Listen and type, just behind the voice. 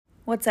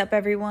What's up,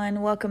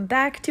 everyone? Welcome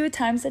back to A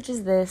Time Such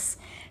as This.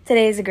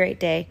 Today is a great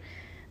day,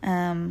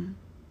 and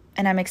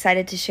I'm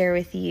excited to share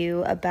with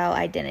you about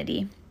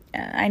identity.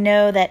 I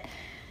know that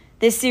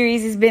this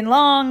series has been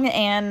long,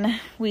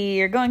 and we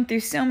are going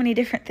through so many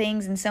different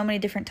things and so many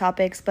different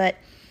topics, but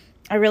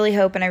I really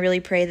hope and I really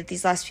pray that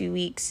these last few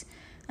weeks,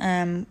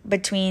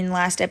 between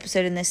last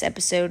episode and this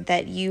episode,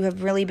 that you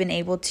have really been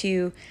able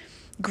to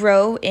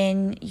grow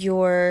in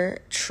your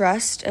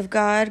trust of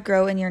God,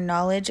 grow in your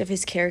knowledge of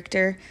His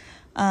character,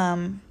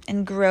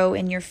 and grow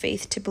in your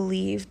faith to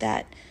believe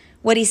that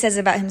what He says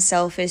about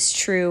Himself is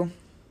true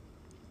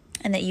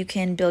and that you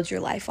can build your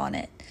life on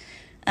it.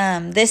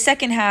 This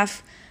second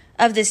half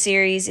of the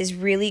series is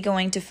really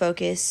going to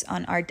focus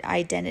on our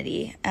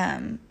identity,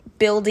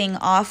 building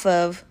off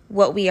of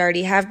what we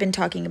already have been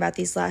talking about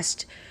these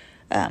last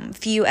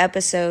few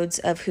episodes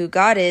of who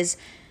God is.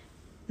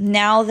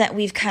 Now that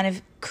we've kind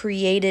of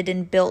created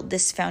and built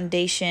this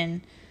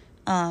foundation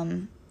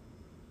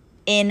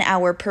in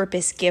our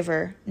purpose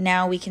giver,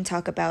 now we can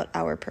talk about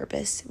our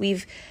purpose.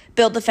 We've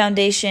built the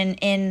foundation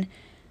in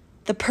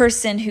the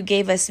person who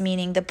gave us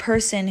meaning, the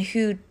person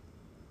who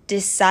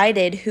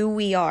decided who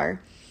we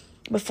are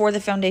before the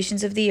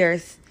foundations of the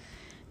earth,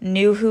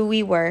 knew who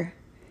we were,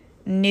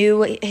 knew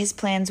what His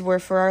plans were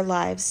for our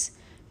lives,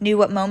 knew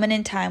what moment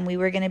in time we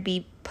were going to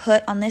be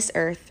put on this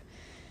earth.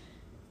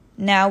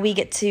 Now we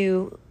get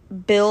to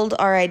build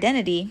our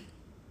identity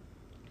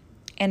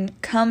and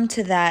come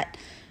to that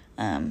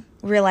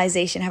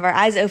realization, have our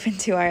eyes open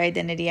to our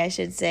identity, I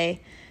should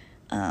say,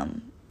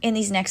 in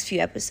these next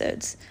few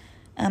episodes.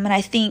 And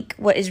I think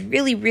what is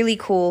really, really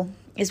cool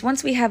is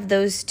once we have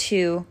those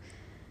two,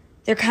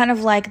 they're kind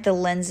of like the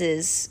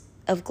lenses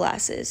of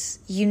glasses.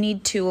 You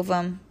need two of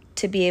them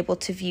to be able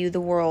to view the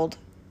world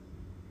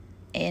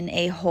in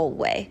a whole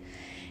way.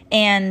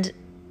 And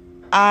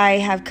I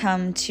have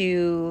come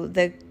to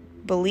the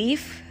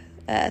belief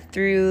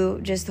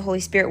through just the Holy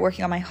Spirit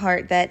working on my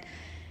heart that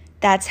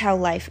that's how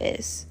life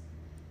is.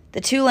 The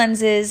two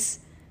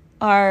lenses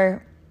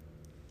are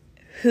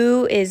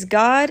who is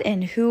God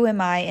and who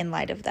am I in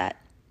light of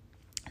that.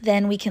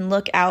 Then we can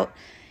look out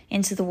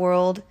into the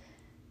world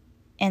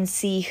and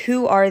see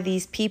who are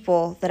these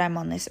people that I'm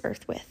on this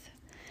earth with.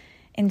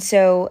 And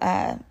so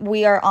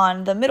we are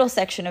on the middle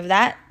section of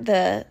that,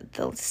 the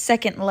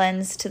second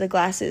lens to the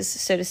glasses,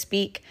 so to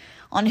speak,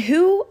 on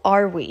who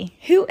are we?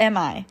 Who am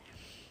I?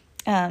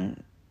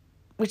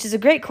 Which is a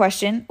great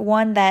question,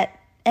 one that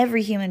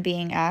every human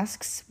being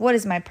asks. What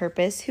is my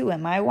purpose? Who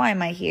am I? Why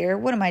am I here?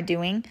 What am I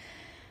doing?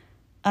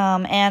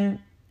 And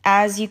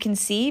as you can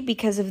see,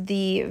 because of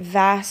the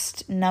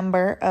vast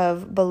number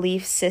of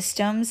belief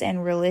systems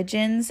and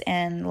religions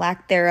and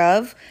lack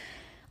thereof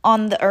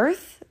on the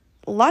earth,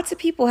 lots of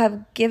people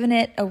have given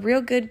it a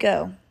real good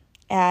go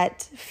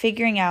at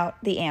figuring out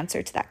the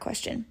answer to that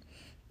question.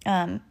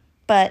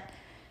 But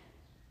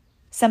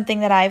something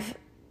that I've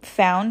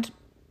found,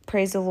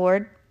 praise the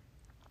Lord,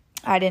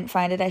 I didn't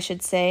find it, I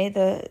should say.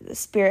 The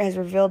Spirit has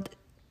revealed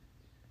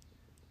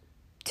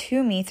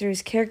to me through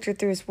His character,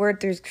 through His word,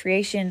 through His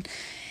creation,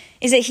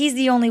 is that He's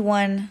the only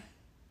one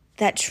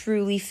that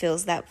truly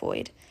fills that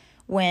void.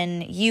 When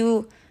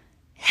you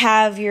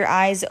have your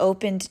eyes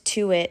opened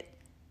to it,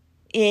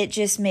 it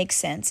just makes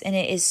sense. And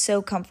it is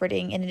so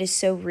comforting and it is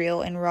so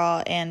real and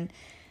raw and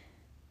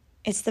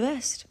it's the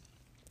best.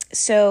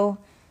 So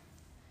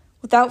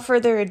without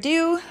further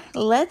ado,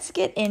 let's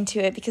get into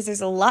it because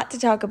there's a lot to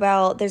talk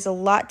about. There's a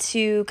lot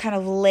to kind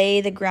of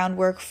lay the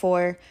groundwork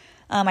for.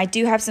 I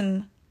do have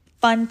some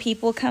fun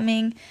people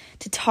coming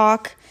to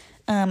talk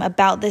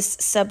about this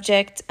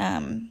subject.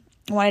 I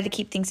wanted to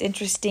keep things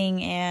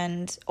interesting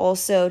and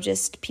also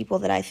just people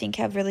that I think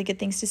have really good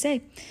things to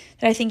say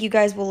that I think you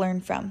guys will learn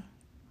from.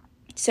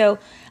 So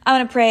I'm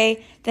going to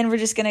pray, then we're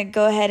just going to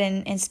go ahead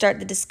and start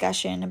the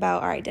discussion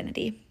about our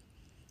identity.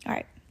 All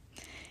right.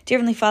 Dear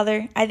Heavenly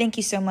Father, I thank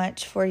you so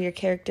much for your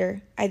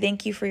character. I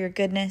thank you for your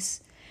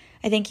goodness.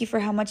 I thank you for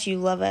how much you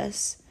love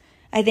us.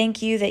 I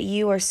thank you that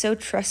you are so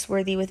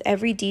trustworthy with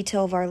every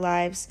detail of our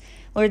lives.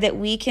 Lord, that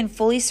we can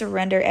fully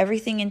surrender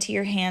everything into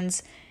your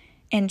hands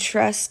and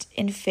trust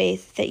in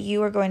faith that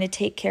you are going to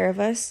take care of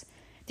us,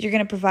 that you're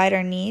going to provide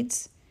our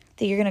needs,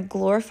 that you're going to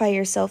glorify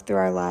yourself through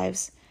our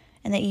lives,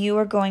 and that you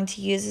are going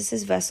to use us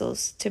as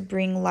vessels to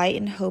bring light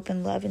and hope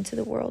and love into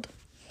the world.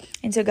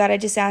 And so, God, I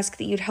just ask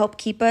that you'd help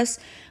keep us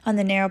on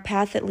the narrow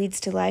path that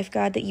leads to life,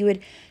 God, that you would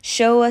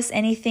show us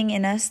anything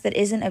in us that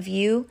isn't of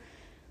you.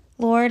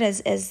 Lord,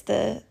 as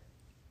the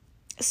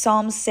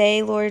Psalms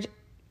say, Lord,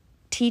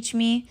 teach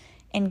me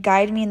and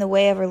guide me in the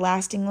way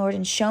everlasting, Lord,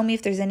 and show me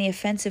if there's any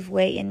offensive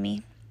way in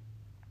me.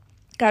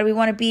 God, we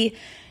want to be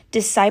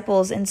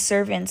disciples and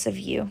servants of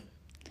you.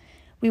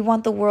 We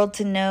want the world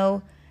to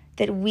know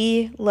that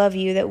we love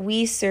you, that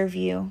we serve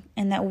you,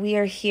 and that we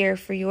are here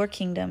for your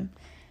kingdom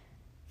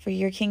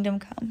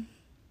come.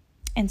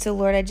 And so,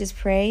 Lord, I just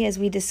pray as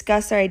we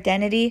discuss our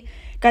identity,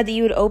 God, that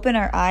you would open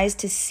our eyes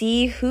to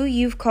see who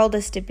you've called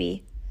us to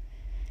be.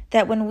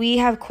 That when we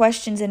have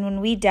questions and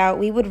when we doubt,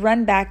 we would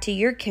run back to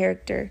your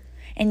character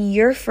and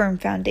your firm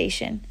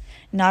foundation,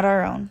 not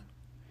our own.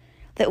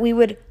 That we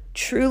would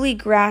truly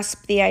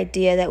grasp the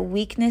idea that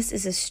weakness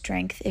is a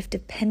strength if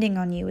depending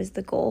on you is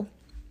the goal.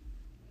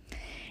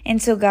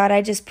 And so, God,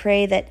 I just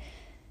pray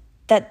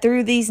that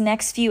through these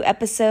next few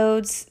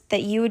episodes,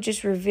 that you would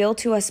just reveal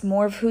to us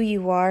more of who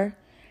you are,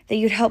 that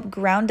you'd help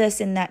ground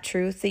us in that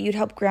truth, that you'd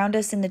help ground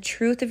us in the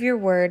truth of your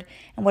word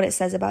and what it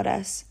says about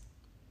us.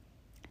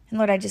 And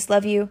Lord, I just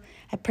love you,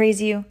 I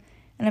praise you,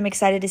 and I'm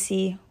excited to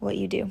see what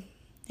you do.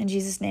 In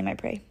Jesus' name I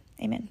pray.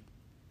 Amen.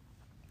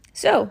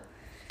 So,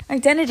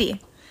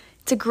 identity.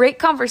 It's a great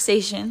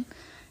conversation,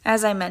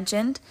 as I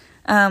mentioned.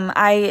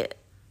 I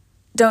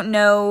don't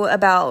know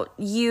about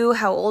you,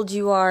 how old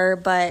you are,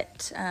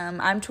 but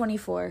I'm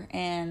 24,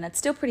 and that's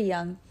still pretty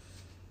young.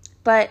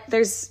 But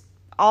there's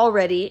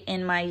already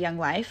in my young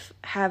life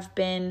have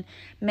been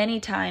many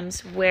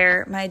times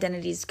where my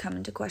identities come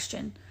into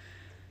question,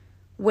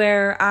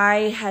 where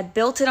I had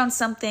built it on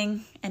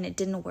something and it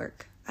didn't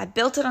work. I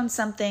built it on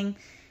something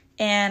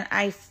and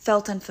I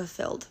felt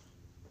unfulfilled.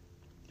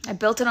 I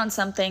built it on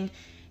something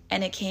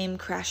and it came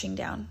crashing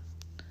down.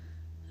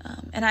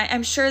 And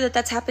I'm sure that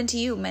that's happened to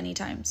you many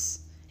times.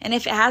 And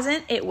if it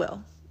hasn't, it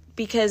will.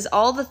 Because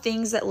all the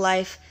things that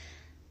life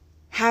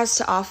has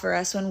to offer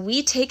us, when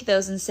we take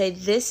those and say,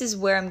 this is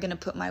where I'm going to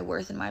put my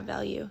worth and my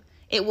value,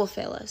 it will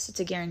fail us. It's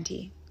a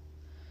guarantee.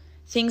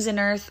 Things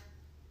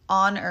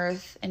on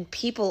earth, and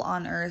people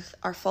on earth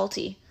are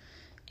faulty.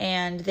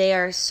 And they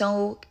are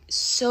so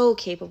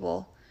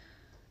capable.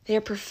 They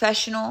are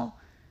professional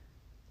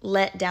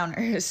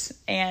let-downers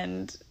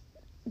and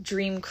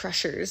dream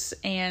crushers,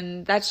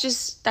 and that's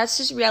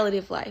just reality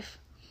of life.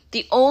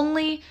 The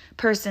only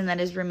person that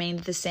has remained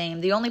the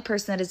same, the only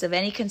person that is of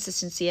any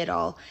consistency at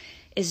all,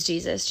 is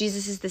Jesus.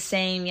 Jesus is the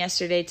same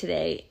yesterday,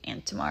 today,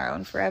 and tomorrow,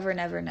 and forever and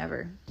ever and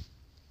ever.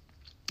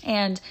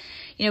 And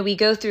we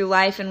go through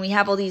life and we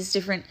have all these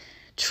different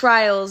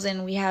trials,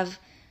 and we have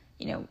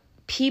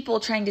people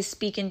trying to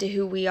speak into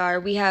who we are.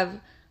 We have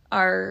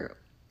our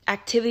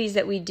activities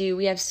that we do.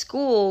 We have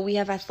school, we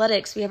have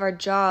athletics, we have our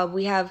job,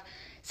 we have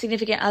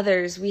significant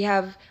others. We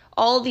have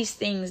all these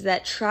things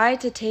that try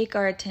to take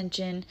our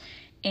attention,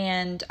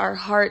 and our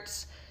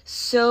hearts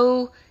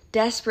so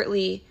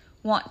desperately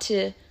want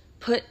to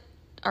put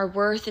our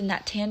worth in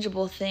that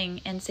tangible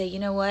thing and say, you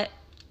know what?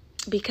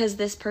 Because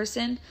this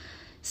person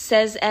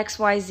says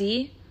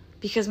XYZ,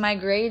 because my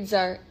grades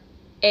are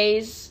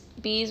A's,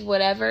 B's,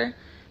 whatever,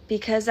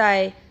 because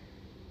I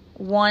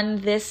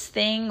won this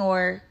thing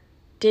or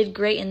did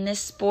great in this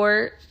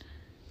sport,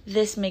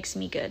 this makes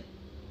me good.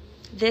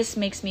 This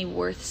makes me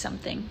worth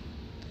something.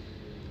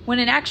 When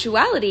in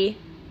actuality,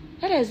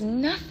 that has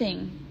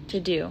nothing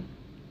to do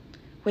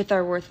with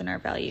our worth and our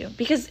value.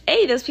 Because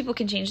A, those people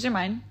can change their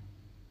mind.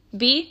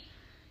 B,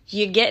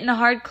 you get in a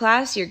hard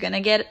class, you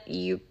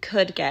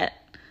could get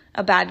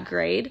a bad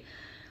grade.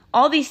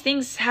 All these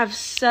things have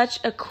such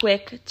a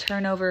quick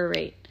turnover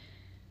rate.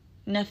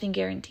 Nothing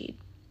guaranteed.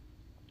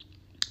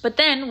 But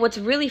then what's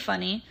really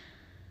funny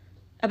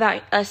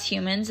about us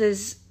humans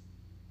is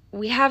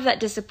we have that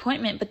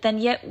disappointment, but then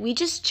yet we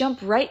just jump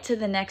right to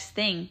the next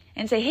thing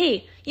and say,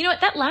 hey, you know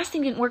what? That last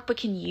thing didn't work, but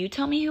can you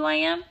tell me who I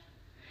am?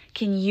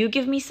 Can you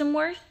give me some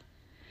worth?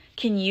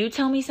 Can you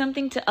tell me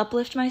something to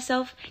uplift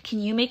myself? Can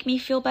you make me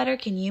feel better?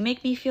 Can you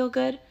make me feel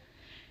good?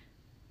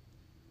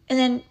 And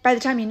then by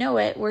the time you know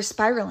it, we're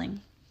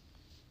spiraling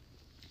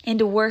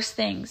into worse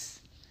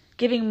things,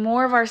 giving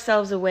more of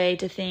ourselves away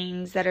to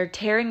things that are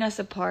tearing us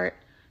apart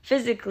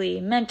physically,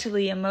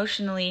 mentally,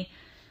 emotionally,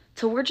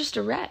 till we're just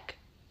a wreck.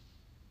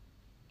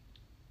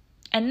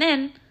 And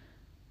then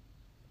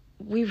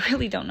we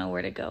really don't know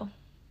where to go.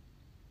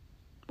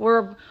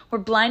 We're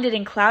blinded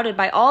and clouded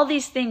by all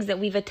these things that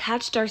we've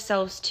attached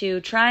ourselves to,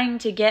 trying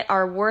to get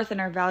our worth and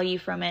our value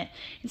from it,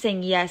 and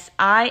saying, yes,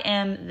 I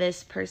am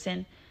this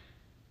person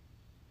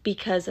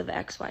because of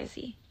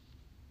XYZ.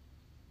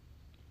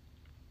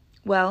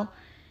 Well,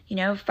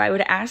 if I were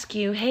to ask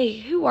you, hey,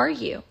 who are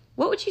you?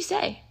 What would you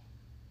say?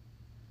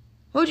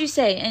 What would you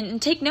say?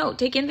 And take note,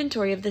 take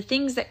inventory of the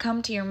things that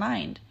come to your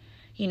mind.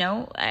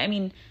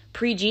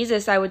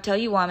 Pre-Jesus, I would tell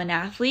you, well, I'm an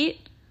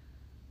athlete.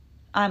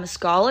 I'm a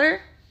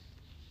scholar.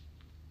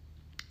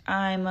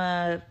 I'm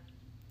a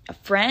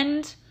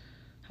friend.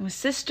 I'm a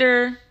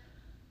sister.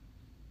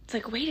 It's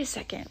like, wait a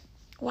second.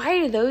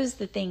 Why are those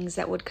the things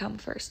that would come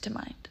first to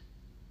mind?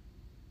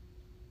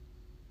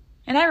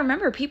 And I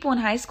remember people in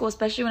high school,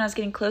 especially when I was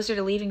getting closer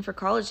to leaving for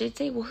college, they'd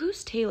say, well,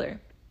 who's Taylor?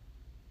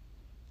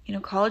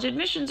 College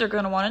admissions are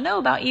going to want to know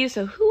about you,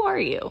 so who are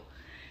you?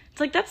 It's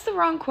like, that's the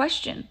wrong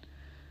question.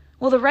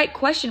 Well, the right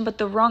question, but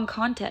the wrong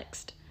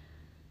context.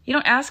 You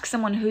don't ask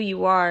someone who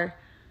you are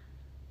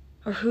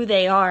or who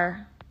they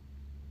are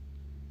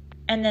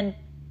and then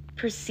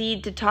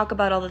proceed to talk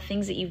about all the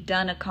things that you've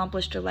done,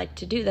 accomplished, or like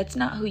to do. That's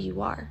not who you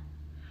are.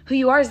 Who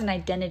you are is an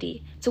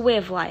identity. It's a way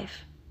of life.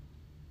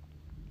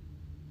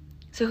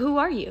 So who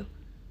are you?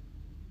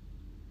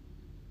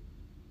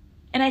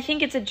 And I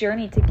think it's a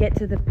journey to get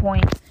to the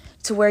point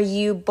to where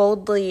you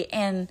boldly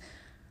and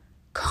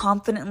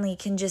confidently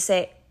can just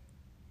say,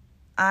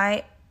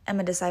 I am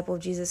a disciple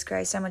of Jesus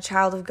Christ. I'm a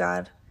child of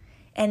God.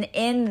 And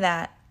in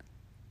that,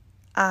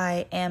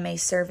 I am a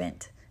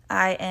servant.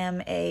 I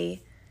am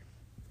a,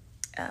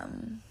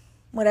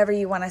 whatever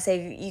you want to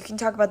say. You can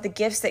talk about the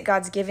gifts that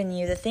God's given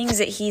you, the things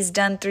that he's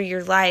done through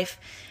your life,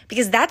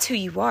 because that's who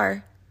you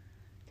are.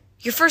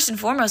 You're first and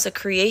foremost a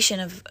creation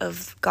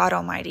of God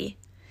Almighty.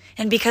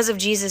 And because of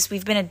Jesus,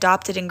 we've been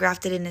adopted and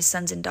grafted in his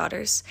sons and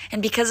daughters.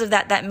 And because of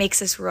that, that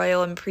makes us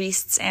royal and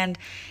priests and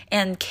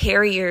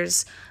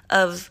carriers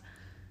of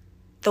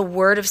the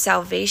word of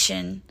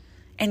salvation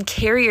and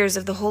carriers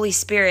of the Holy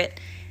Spirit,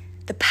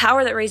 the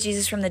power that raised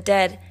Jesus from the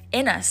dead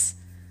in us.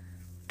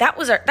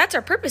 That's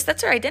our purpose.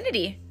 That's our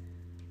identity.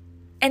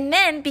 And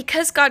then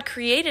because God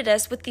created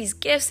us with these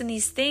gifts and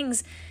these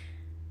things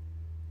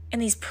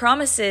and these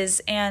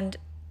promises and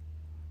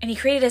he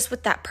created us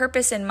with that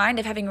purpose in mind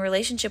of having a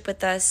relationship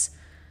with us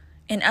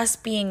and us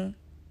being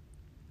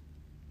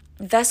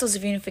vessels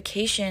of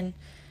unification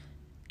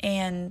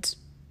and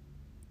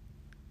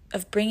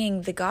of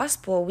bringing the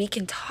gospel, we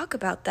can talk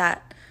about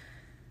that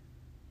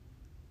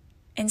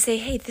and say,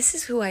 hey, this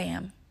is who I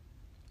am.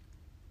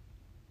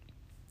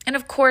 And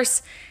of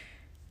course,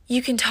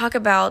 you can talk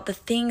about the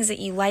things that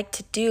you like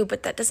to do,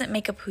 but that doesn't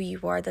make up who you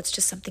are. That's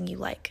just something you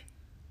like.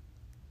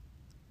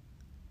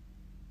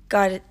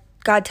 God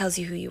tells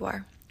you who you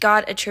are.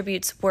 God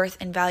attributes worth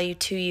and value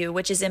to you,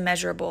 which is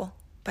immeasurable,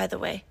 by the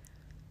way.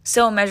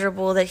 So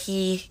immeasurable that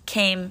he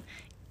came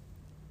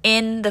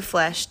in the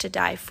flesh to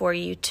die for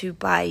you, to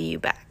buy you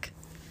back.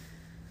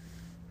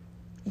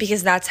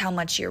 Because that's how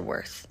much your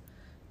worth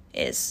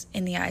is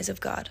in the eyes of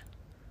God.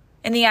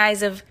 In the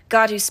eyes of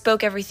God who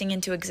spoke everything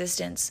into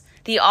existence.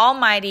 The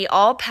almighty,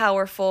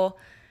 all-powerful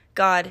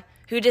God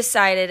who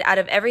decided out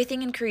of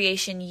everything in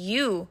creation,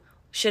 you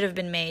should have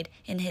been made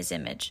in his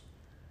image.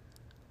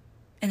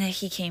 And that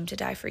he came to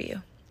die for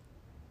you.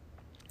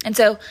 And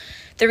so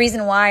the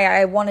reason why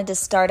I wanted to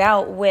start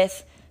out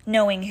with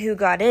knowing who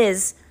God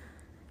is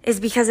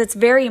because it's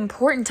very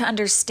important to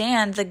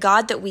understand the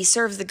God that we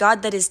serve, the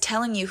God that is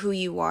telling you who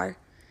you are,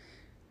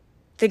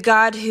 the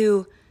God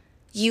who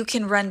you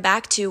can run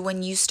back to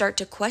when you start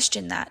to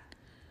question that.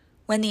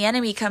 When the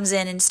enemy comes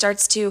in and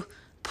starts to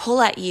pull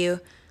at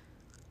you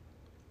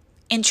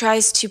and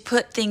tries to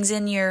put things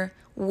in your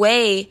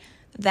way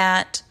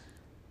that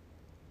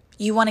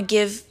you want to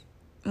give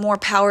more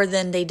power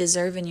than they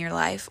deserve in your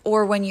life,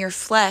 or when your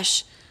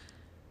flesh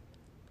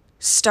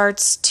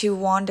starts to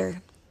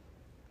wander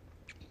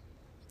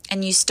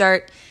and you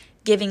start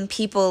giving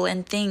people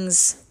and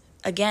things,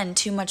 again,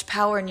 too much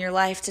power in your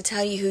life to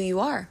tell you who you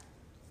are.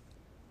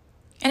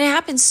 And it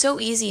happens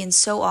so easy and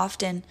so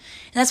often.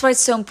 And that's why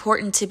it's so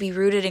important to be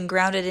rooted and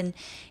grounded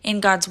in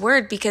God's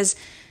word, because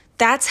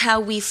that's how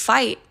we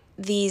fight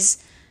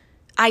these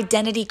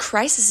identity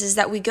crises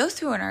that we go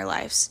through in our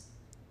lives.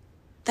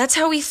 That's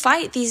how we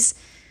fight these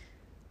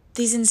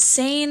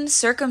insane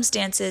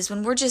circumstances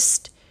when we're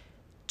just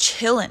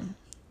chilling.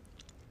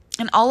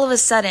 And all of a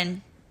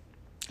sudden,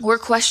 we're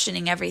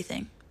questioning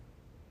everything.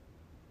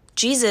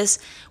 Jesus,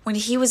 when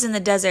he was in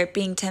the desert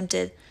being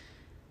tempted,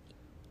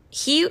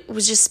 he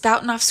was just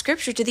spouting off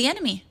scripture to the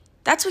enemy.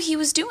 That's what he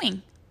was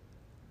doing.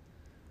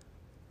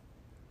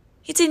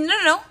 He'd say,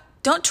 no,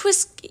 don't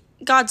twist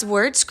God's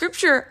word.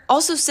 Scripture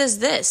also says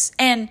this.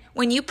 And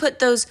when you put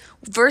those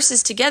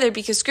verses together,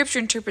 because scripture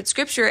interprets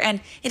scripture,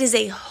 and it is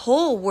a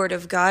whole word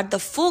of God, the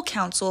full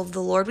counsel of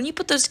the Lord, when you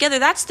put those together,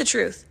 that's the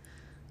truth.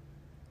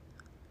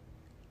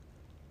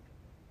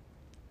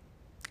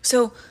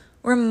 So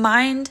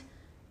remind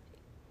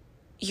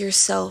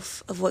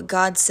yourself of what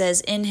God says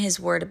in his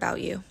word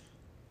about you.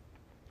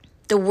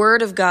 The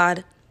word of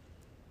God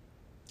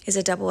is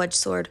a double-edged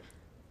sword,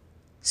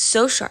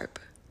 so sharp,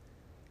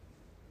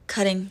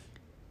 cutting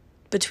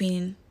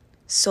between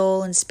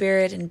soul and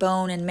spirit and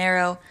bone and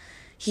marrow.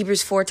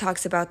 Hebrews 4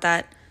 talks about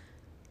that.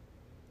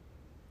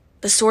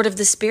 The sword of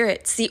the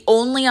Spirit. It's the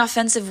only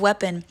offensive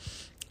weapon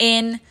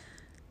in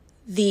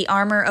the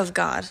armor of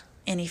God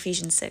in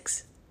Ephesians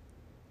 6.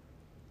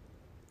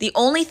 The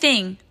only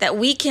thing that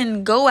we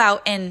can go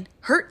out and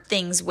hurt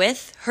things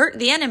with, hurt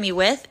the enemy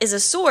with, is a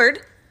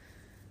sword.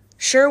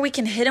 Sure, we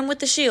can hit him with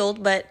the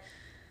shield,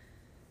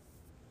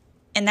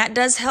 and that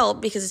does help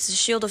because it's a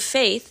shield of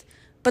faith,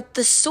 but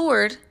the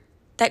sword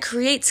that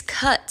creates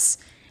cuts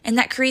and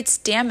that creates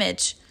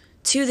damage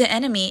to the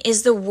enemy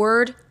is the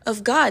word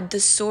of God,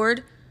 the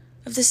sword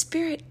of the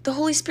Spirit, the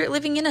Holy Spirit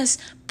living in us,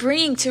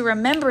 bringing to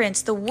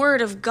remembrance the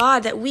word of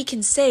God that we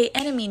can say,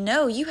 enemy,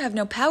 no, you have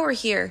no power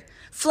here.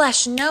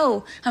 Flesh,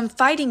 no, I'm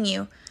fighting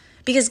you.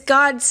 Because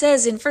God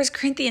says in 1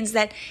 Corinthians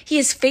that he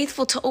is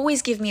faithful to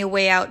always give me a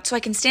way out so I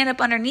can stand up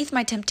underneath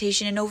my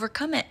temptation and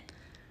overcome it.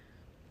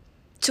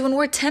 So when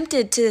we're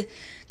tempted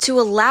to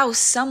allow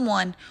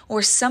someone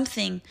or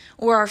something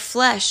or our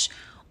flesh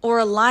or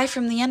a lie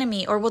from the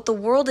enemy or what the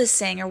world is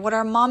saying or what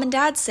our mom and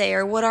dad say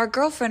or what our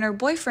girlfriend or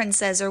boyfriend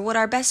says or what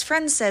our best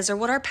friend says or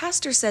what our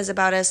pastor says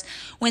about us,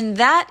 when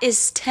that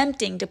is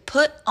tempting to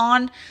put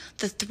on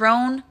the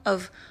throne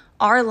of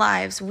our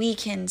lives, we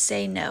can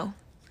say no.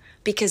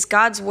 Because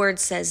God's word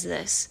says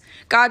this.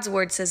 God's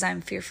word says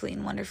I'm fearfully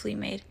and wonderfully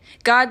made.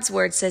 God's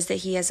word says that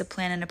he has a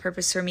plan and a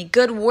purpose for me.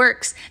 Good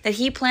works that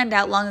he planned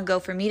out long ago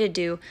for me to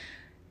do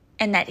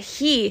and that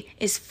he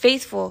is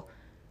faithful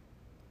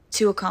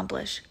to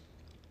accomplish.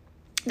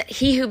 That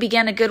he who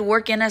began a good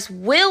work in us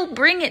will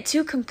bring it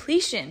to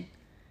completion.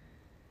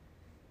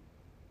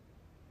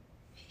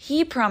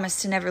 He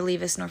promised to never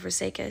leave us nor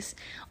forsake us.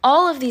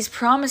 All of these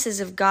promises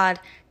of God,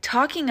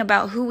 talking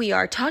about who we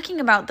are, talking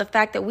about the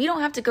fact that we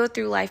don't have to go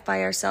through life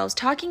by ourselves,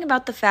 talking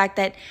about the fact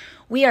that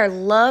we are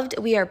loved,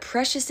 we are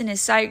precious in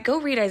his sight.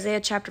 Go read Isaiah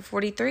chapter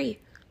 43.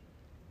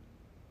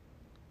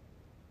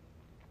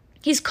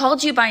 He's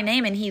called you by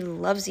name and he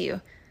loves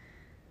you.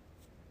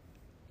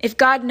 If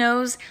God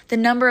knows the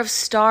number of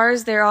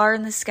stars there are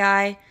in the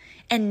sky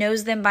and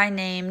knows them by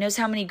name, knows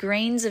how many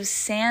grains of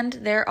sand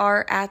there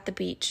are at the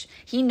beach,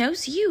 he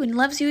knows you and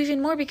loves you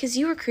even more because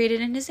you were created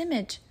in his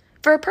image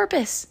for a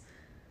purpose.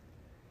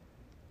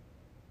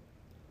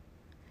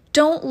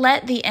 Don't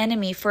let the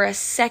enemy for a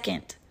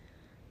second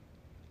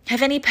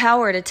have any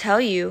power to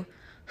tell you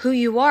who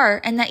you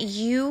are and that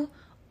you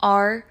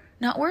are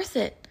not worth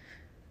it.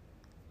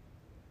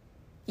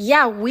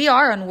 Yeah, we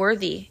are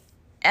unworthy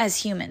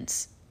as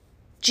humans.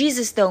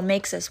 Jesus, though,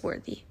 makes us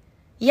worthy.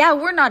 Yeah,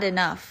 we're not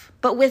enough,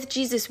 but with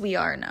Jesus, we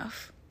are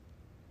enough.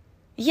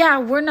 Yeah,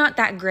 we're not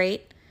that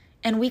great,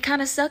 and we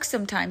kind of suck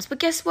sometimes, but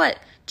guess what?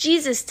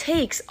 Jesus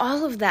takes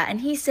all of that,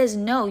 and he says,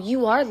 no,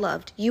 you are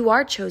loved, you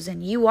are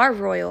chosen, you are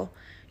royal,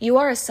 you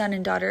are a son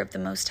and daughter of the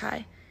Most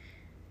High.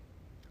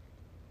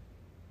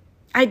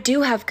 I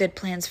do have good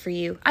plans for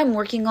you. I'm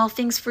working all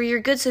things for your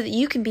good so that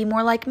you can be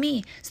more like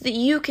me, so that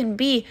you can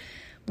be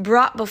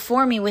brought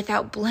before me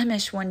without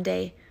blemish one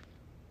day,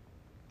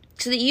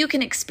 so that you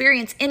can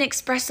experience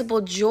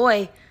inexpressible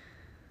joy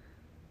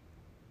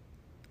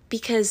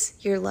because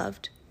you're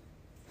loved.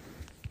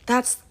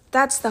 That's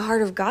the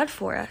heart of God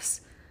for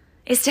us,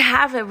 is to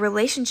have a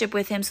relationship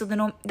with him so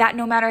that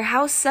no matter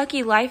how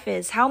sucky life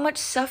is, how much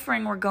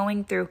suffering we're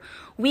going through,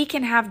 we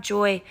can have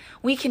joy.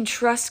 We can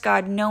trust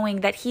God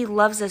knowing that he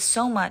loves us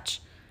so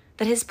much,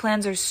 that his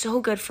plans are so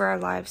good for our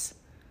lives.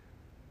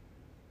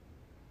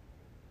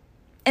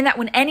 And that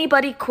when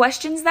anybody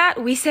questions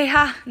that, we say,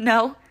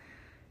 no.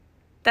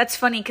 That's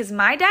funny because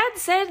my dad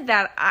said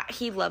that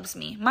he loves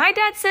me. My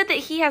dad said that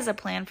he has a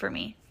plan for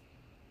me.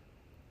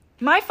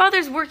 My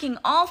Father's working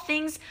all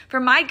things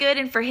for my good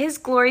and for his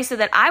glory so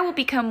that I will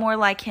become more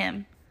like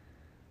him.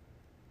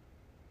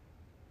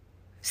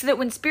 So that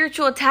when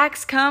spiritual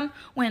attacks come,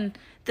 when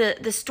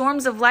the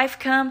storms of life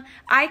come,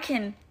 I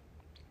can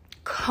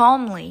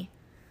calmly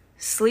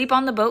sleep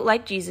on the boat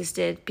like Jesus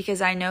did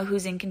because I know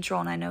who's in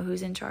control and I know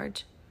who's in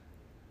charge.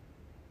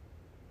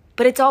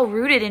 But it's all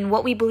rooted in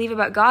what we believe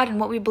about God and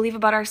what we believe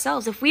about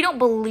ourselves. If we don't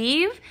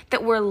believe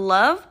that we're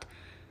loved,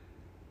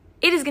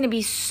 it is going to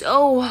be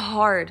so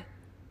hard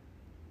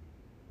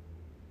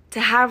to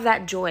have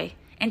that joy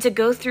and to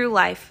go through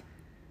life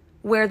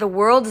where the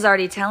world is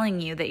already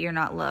telling you that you're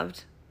not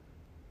loved.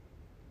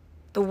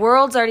 The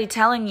world's already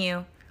telling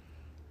you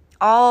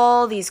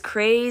all these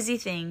crazy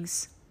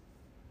things.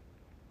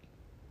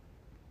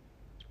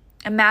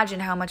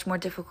 Imagine how much more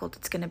difficult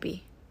it's going to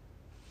be.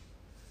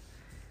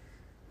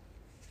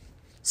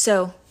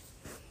 So,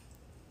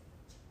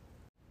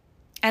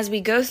 as we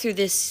go through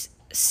this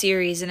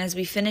series and as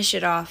we finish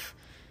it off,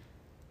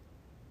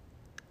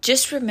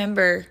 just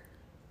remember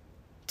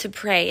to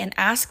pray and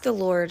ask the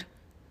Lord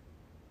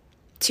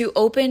to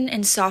open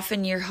and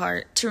soften your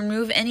heart, to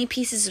remove any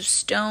pieces of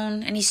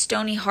stone, any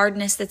stony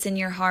hardness that's in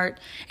your heart,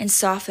 and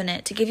soften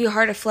it, to give you a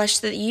heart of flesh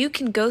so that you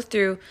can go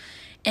through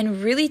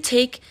and really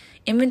take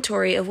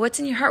inventory of what's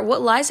in your heart.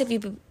 What lies have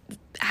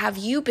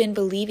you been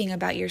believing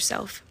about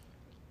yourself?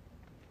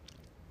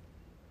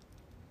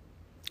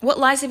 What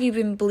lies have you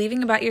been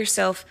believing about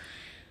yourself?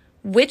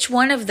 Which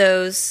one of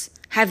those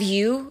have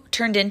you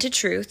turned into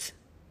truth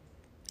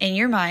in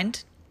your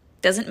mind?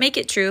 Doesn't make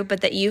it true,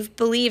 but that you've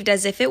believed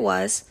as if it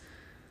was.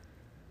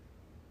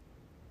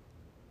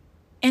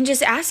 And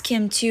just ask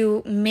him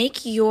to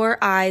make your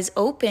eyes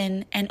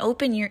open and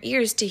open your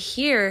ears to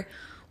hear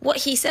what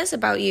he says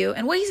about you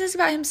and what he says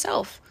about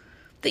himself.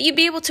 That you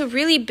be able to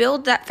really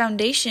build that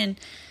foundation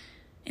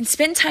and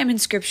spend time in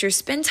Scripture,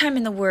 spend time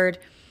in the Word.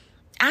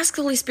 Ask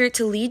the Holy Spirit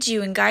to lead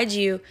you and guide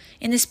you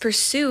in this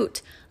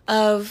pursuit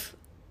of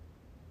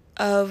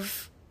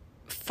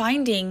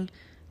finding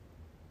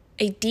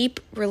a deep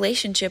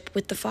relationship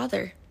with the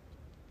Father.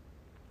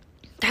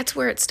 That's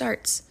where it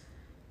starts.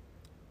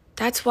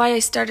 That's why I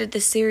started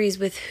this series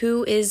with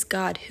who is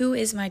God? Who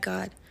is my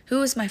God?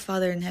 Who is my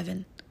Father in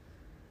heaven?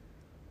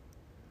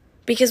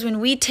 Because when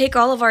we take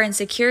all of our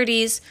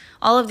insecurities,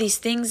 all of these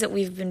things that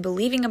we've been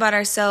believing about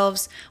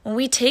ourselves, when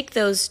we take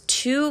those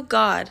to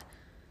God,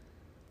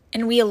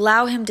 and we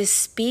allow him to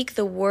speak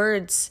the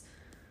words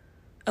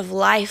of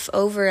life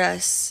over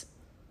us,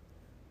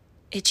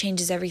 it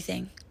changes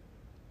everything.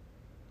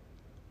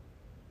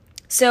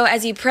 So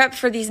as you prep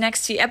for these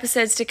next few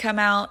episodes to come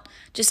out,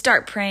 just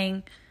start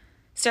praying,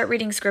 start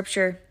reading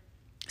Scripture,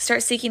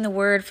 start seeking the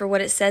Word for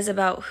what it says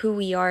about who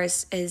we are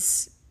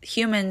as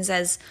humans,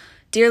 as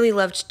dearly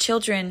loved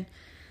children,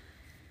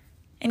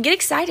 and get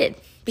excited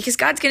because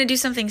God's going to do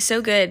something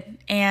so good.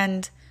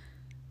 And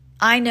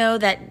I know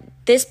that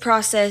this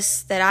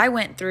process that I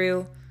went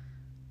through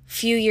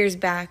few years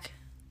back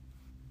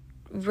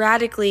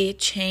radically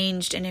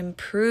changed and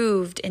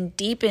improved and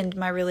deepened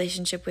my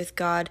relationship with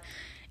God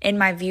and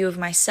my view of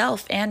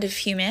myself and of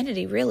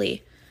humanity,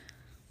 really.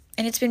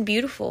 And it's been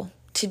beautiful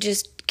to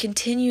just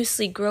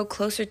continuously grow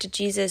closer to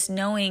Jesus,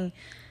 knowing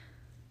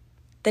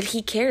that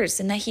he cares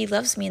and that he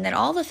loves me and that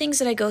all the things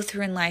that I go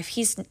through in life,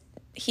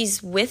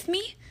 he's with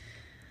me.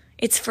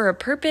 It's for a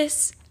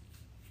purpose.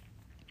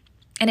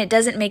 And it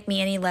doesn't make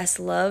me any less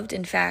loved.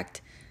 In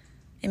fact,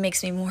 it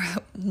makes me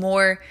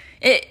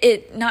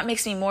it not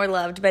makes me more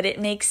loved, but it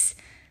makes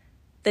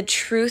the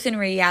truth and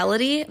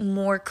reality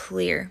more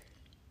clear.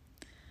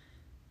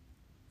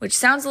 Which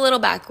sounds a little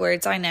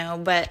backwards, I know,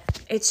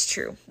 but it's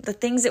true. The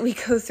things that we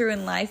go through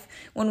in life,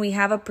 when we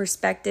have a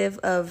perspective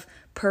of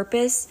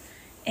purpose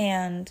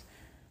and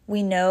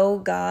we know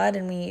God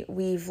and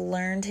we've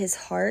learned his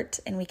heart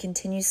and we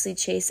continuously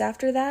chase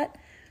after that,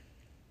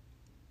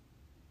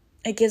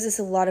 it gives us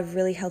a lot of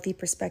really healthy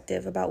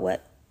perspective about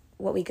what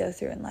we go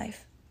through in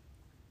life.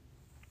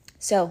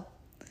 So,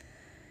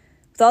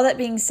 with all that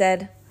being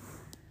said,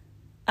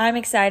 I'm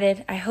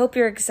excited. I hope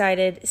you're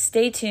excited.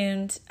 Stay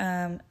tuned.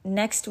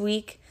 Next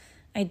week,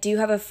 I do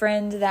have a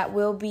friend that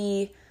will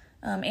be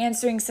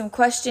answering some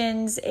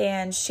questions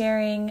and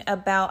sharing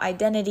about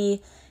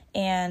identity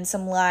and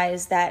some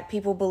lies that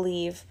people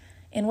believe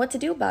and what to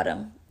do about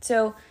them.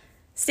 So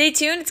stay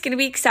tuned. It's going to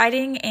be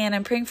exciting, and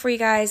I'm praying for you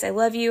guys. I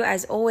love you.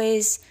 As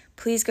always,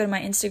 please go to my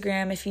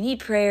Instagram. If you need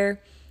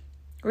prayer,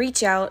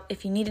 reach out.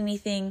 If you need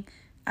anything,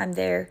 I'm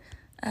there.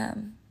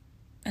 And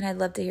I'd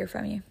love to hear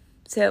from you.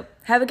 So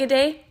have a good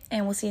day,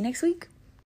 and we'll see you next week.